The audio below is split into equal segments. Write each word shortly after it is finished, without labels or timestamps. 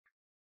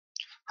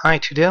Hi,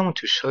 today I want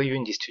to show you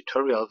in this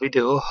tutorial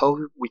video how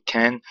we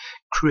can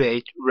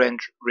create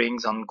range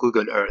rings on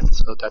Google Earth.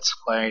 So that's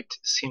quite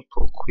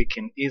simple, quick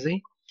and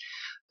easy.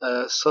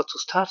 So to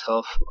start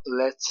off,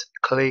 let's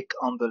click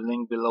on the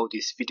link below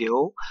this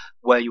video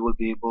where you will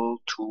be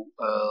able to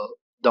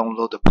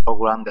download the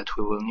program that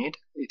we will need.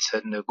 It's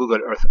a Google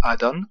Earth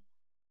add-on.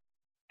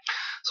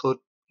 So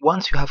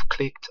once you have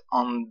clicked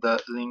on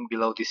the link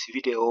below this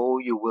video,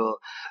 you will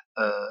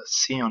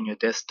see on your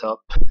desktop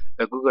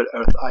a Google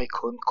Earth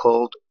icon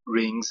called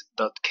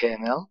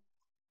rings.kml.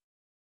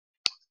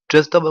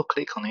 Just double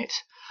click on it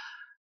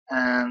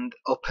and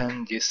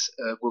open this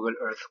Google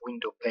Earth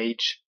window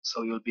page,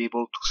 so you'll be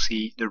able to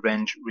see the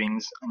range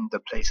rings in the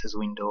places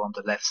window on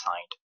the left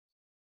side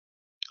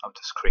of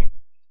the screen.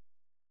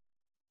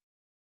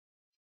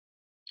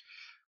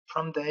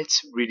 From there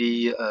it's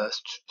really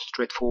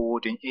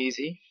straightforward and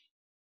easy.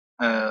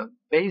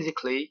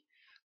 Basically,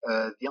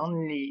 the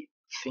only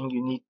thing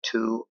you need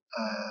to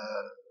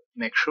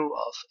make sure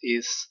of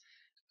is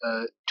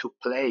to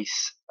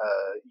place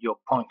your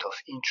point of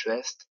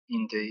interest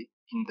in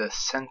the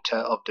center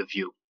of the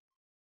view.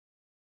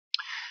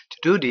 To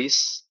do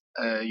this,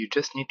 you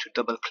just need to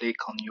double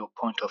click on your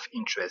point of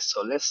interest.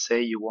 So let's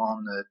say you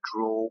want to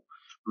draw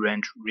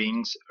range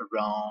rings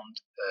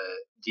around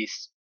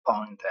this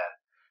point there.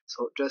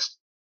 So just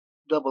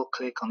double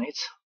click on it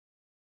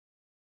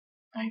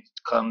and it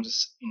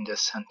comes in the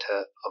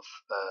center of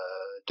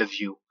the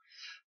view.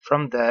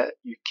 From there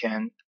you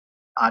can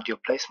add your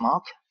place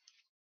mark.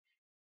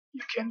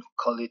 You can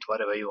call it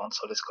whatever you want,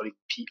 so let's call it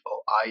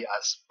POI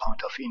as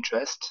point of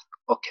interest.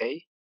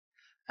 OK,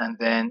 and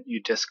then you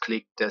just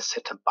click the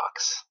setup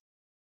box.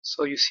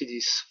 So you see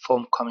this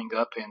form coming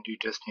up and you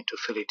just need to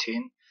fill it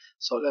in.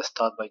 So let's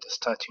start by the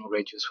starting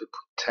radius. We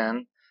put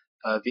 10,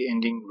 the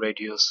ending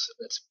radius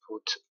let's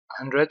put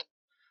 100,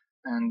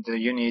 and the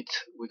unit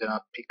we're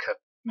gonna pick up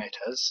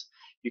meters.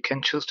 You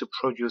can choose to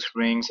produce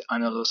rings,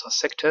 annulus or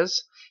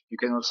sectors. You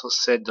can also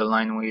set the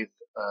line width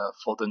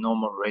for the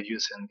normal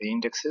radius and the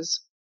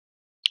indexes.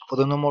 For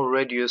the normal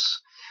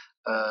radius,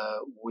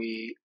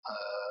 we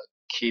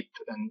keep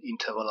an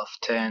interval of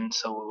 10,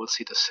 so we will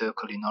see the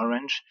circle in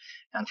orange,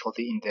 and for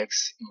the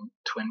index in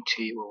 20,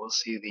 we will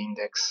see the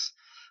index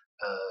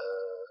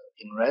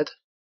in red.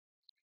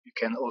 You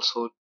can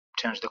also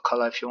change the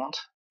color if you want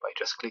by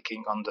just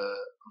clicking on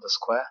the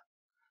square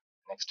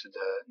next to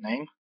the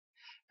name,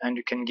 and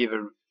you can give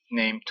a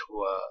name to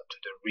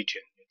the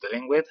region you're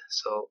dealing with.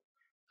 So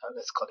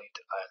let's call it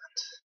Ireland.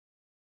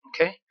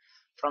 Okay.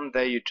 From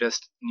there, you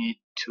just need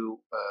to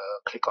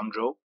click on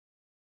draw,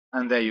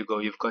 and there you go.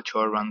 You've got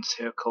your round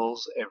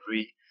circles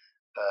every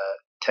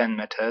 10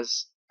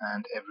 meters,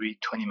 and every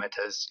 20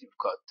 meters you've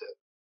got the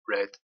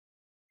red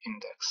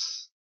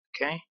index.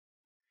 Okay,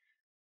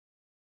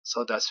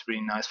 so that's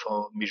really nice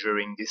for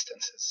measuring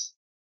distances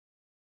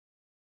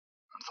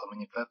and for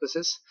many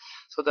purposes.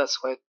 So that's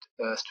quite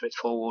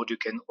straightforward. You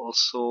can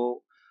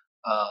also,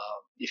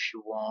 if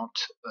you want,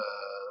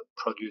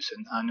 produce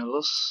an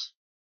annulus.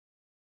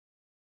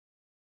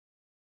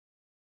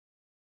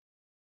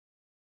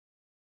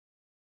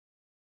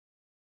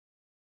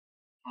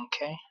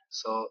 Okay,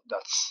 so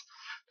that's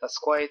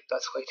quite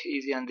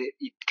easy, and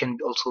it can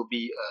also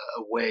be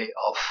a way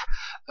of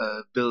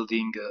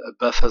building a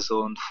buffer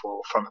zone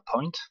from a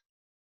point.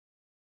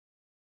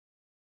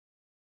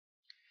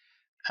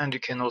 And you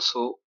can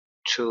also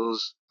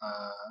choose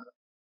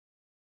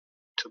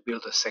to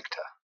build a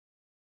sector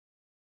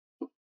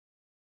this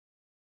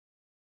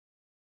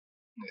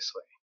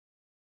way.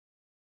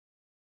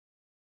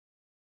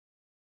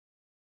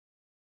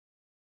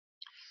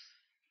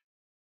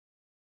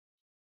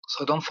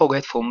 So don't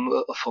forget,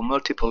 for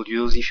multiple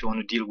use, if you want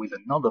to deal with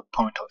another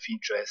point of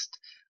interest,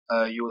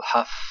 you'll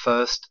have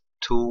first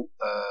to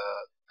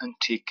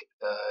untick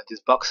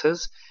these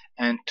boxes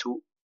and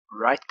to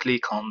right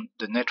click on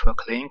the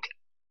network link,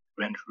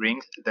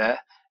 ring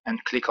there,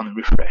 and click on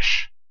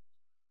refresh.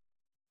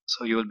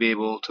 So you will be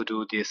able to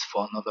do this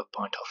for another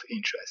point of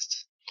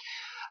interest.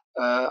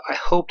 I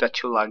hope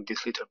that you like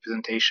this little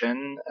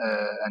presentation,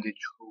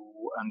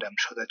 and I'm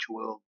sure that you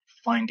will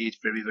find it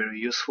very, very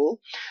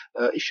useful.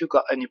 If you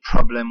got any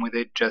problem with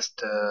it,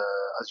 just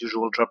as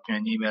usual, drop me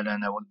an email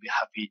and I will be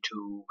happy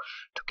to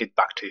get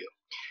back to you.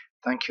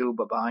 Thank you.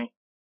 Bye bye.